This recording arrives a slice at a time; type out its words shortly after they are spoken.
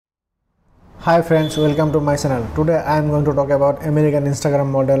Hi friends, welcome to my channel. Today I am going to talk about American Instagram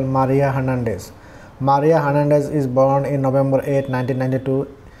model Maria Hernandez. Maria Hernandez is born in November 8, 1992.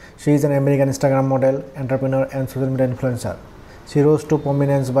 She is an American Instagram model, entrepreneur and social media influencer. She rose to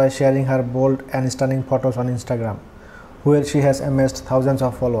prominence by sharing her bold and stunning photos on Instagram, where she has amassed thousands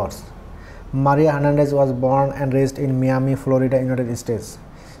of followers. Maria Hernandez was born and raised in Miami, Florida, United States.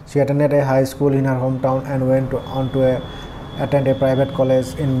 She attended a high school in her hometown and went on to attend a private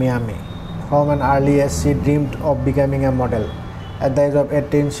college in Miami. From an early age, she dreamed of becoming a model. At the age of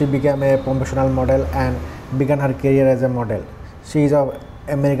 18, she became a professional model and began her career as a model. She is of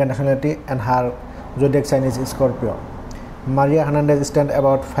American nationality and her zodiac sign is Scorpio. Maria Hernandez stands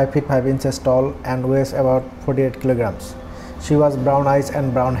about 5 feet 5 inches tall and weighs about 48 kilograms. She has brown eyes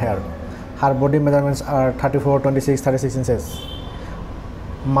and brown hair. Her body measurements are 34, 26, 36 inches.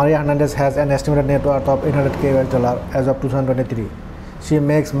 Maria Hernandez has an estimated net worth of $800K as of 2023. She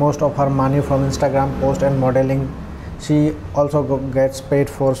makes most of her money from Instagram posts and modeling. She also gets paid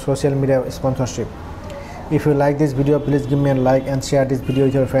for social media sponsorship. If you like this video, please give me a like and share this video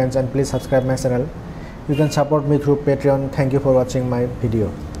with your friends, and please subscribe my channel. You can support me through Patreon. Thank you for watching my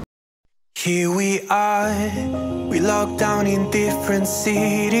video. Here we are, we locked down in different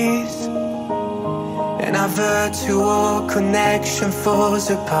cities, and our virtual connection falls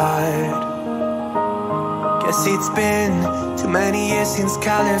apart. Guess it's been too many years since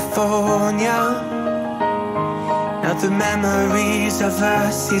California. Now the memories of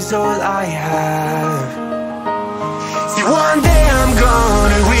us is all I have. See, one day I'm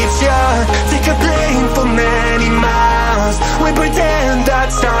gonna reach ya, take a plane for many miles. We pretend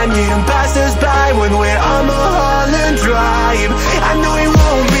that time didn't pass us by when we're on Mulholland Drive. I know it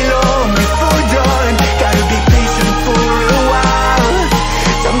won't be long before dawn, gotta be patient for a while.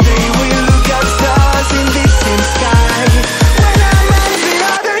 Someday we'll look at stars in distant sky when I'm on the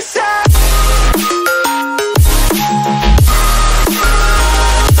other side.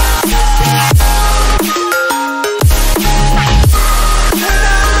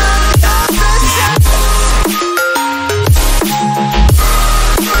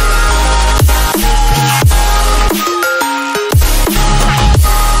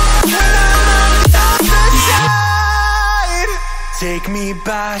 Take me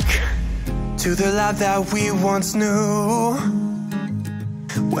back to the life that we once knew,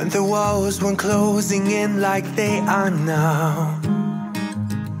 when the walls weren't closing in like they are now.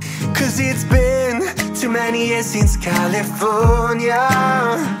 Cause it's been too many years since California.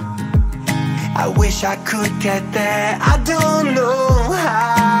 I wish I could get there, I don't know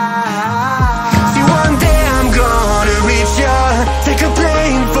how.